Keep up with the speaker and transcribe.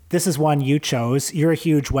This is one you chose. You're a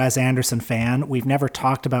huge Wes Anderson fan. We've never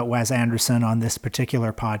talked about Wes Anderson on this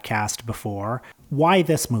particular podcast before. Why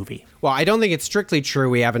this movie? Well, I don't think it's strictly true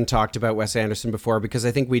we haven't talked about Wes Anderson before, because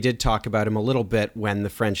I think we did talk about him a little bit when The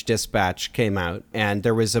French Dispatch came out. And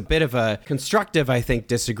there was a bit of a constructive, I think,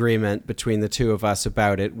 disagreement between the two of us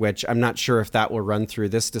about it, which I'm not sure if that will run through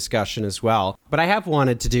this discussion as well. But I have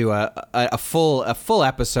wanted to do a full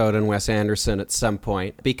episode on Wes Anderson at some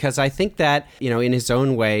point, because I think that, in his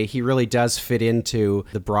own way, he really does fit into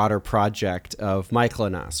the broader project of Michael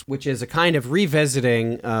and Us, which is a kind of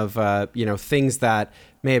revisiting of, things that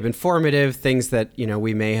may have been formative, things that,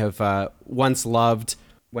 we may have once loved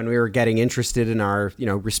when we were getting interested in our,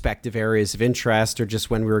 respective areas of interest, or just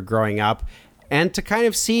when we were growing up, and to kind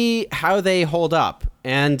of see how they hold up.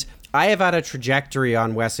 And I have had a trajectory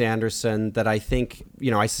on Wes Anderson that I think,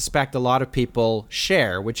 I suspect a lot of people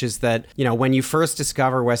share, which is that, when you first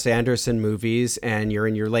discover Wes Anderson movies and you're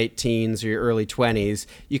in your late teens or your early 20s,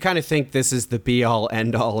 you kind of think this is the be-all,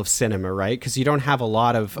 end-all of cinema, right? Because you don't have a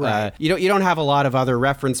lot of, you don't have a lot of other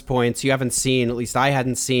reference points. You haven't seen, at least I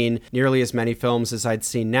hadn't seen nearly as many films as I'd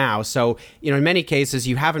seen now. So, in many cases,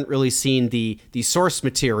 you haven't really seen the source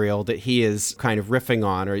material that he is kind of riffing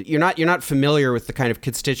on, or you're not familiar with the kind of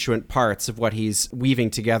constituent parts of what he's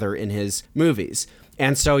weaving together in his movies.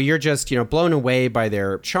 And so you're just, blown away by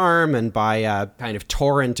their charm and by a kind of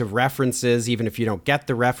torrent of references, even if you don't get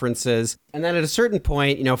the references. And then at a certain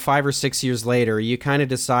point, 5 or 6 years later, you kind of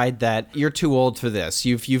decide that you're too old for this.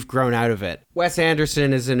 You've grown out of it. Wes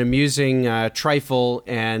Anderson is an amusing trifle,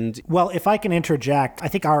 and... Well, if I can interject, I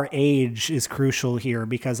think our age is crucial here,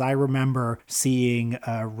 because I remember seeing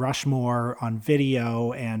Rushmore on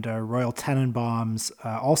video and Royal Tenenbaums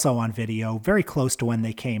also on video, very close to when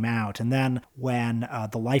they came out. And then when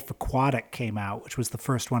The Life Aquatic came out, which was the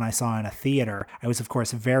first one I saw in a theater, I was, of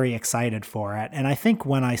course, very excited for it. And I think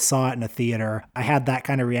when I saw it in a theater, I had that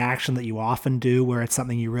kind of reaction that you often do, where it's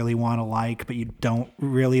something you really want to like, but you don't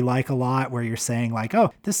really like a lot, where you're saying like,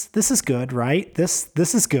 oh, this is good, right? This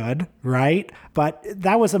is good, right? But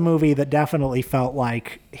that was a movie that definitely felt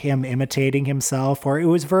like him imitating himself, or it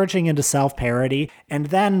was verging into self-parody. And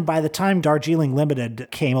then by the time Darjeeling Limited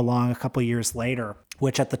came along a couple years later,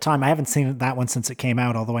 which at the time, I haven't seen that one since it came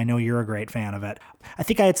out, although I know you're a great fan of it. I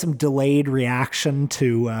think I had some delayed reaction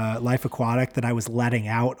to Life Aquatic that I was letting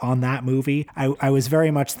out on that movie. I was very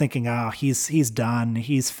much thinking, oh, he's done,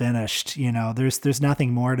 he's finished, there's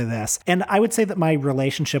nothing more to this. And I would say that my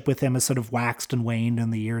relationship with him has sort of waxed and waned in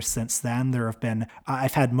the years since then. There have been,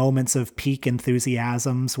 I've had moments of peak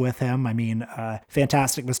enthusiasms with him. I mean,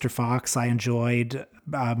 Fantastic Mr. Fox, I enjoyed.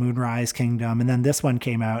 Moonrise Kingdom, and then this one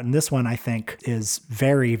came out, and this one I think is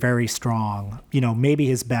very, very strong. Maybe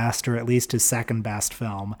his best, or at least his second best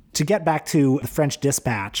film. To get back to The French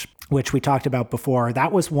Dispatch, which we talked about before,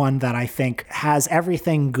 that was one that I think has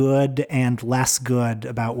everything good and less good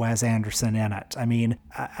about Wes Anderson in it. I mean,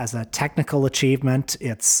 as a technical achievement,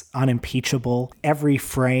 it's unimpeachable. Every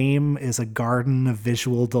frame is a garden of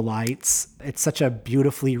visual delights. It's such a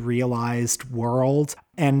beautifully realized world.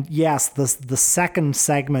 And yes, the second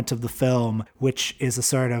segment of the film, which is a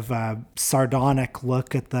sort of sardonic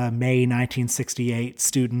look at the May 1968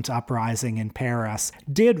 student uprising in Paris,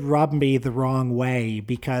 did rub me the wrong way,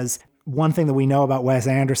 because one thing that we know about Wes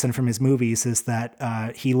Anderson from his movies is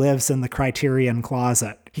that he lives in the Criterion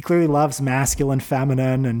Closet. He clearly loves Masculine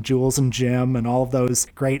Feminine and Jules and Jim and all of those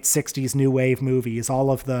great 60s new wave movies, all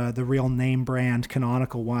of the real name brand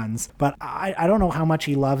canonical ones. But I don't know how much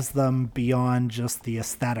he loves them beyond just the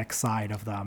aesthetic side of them.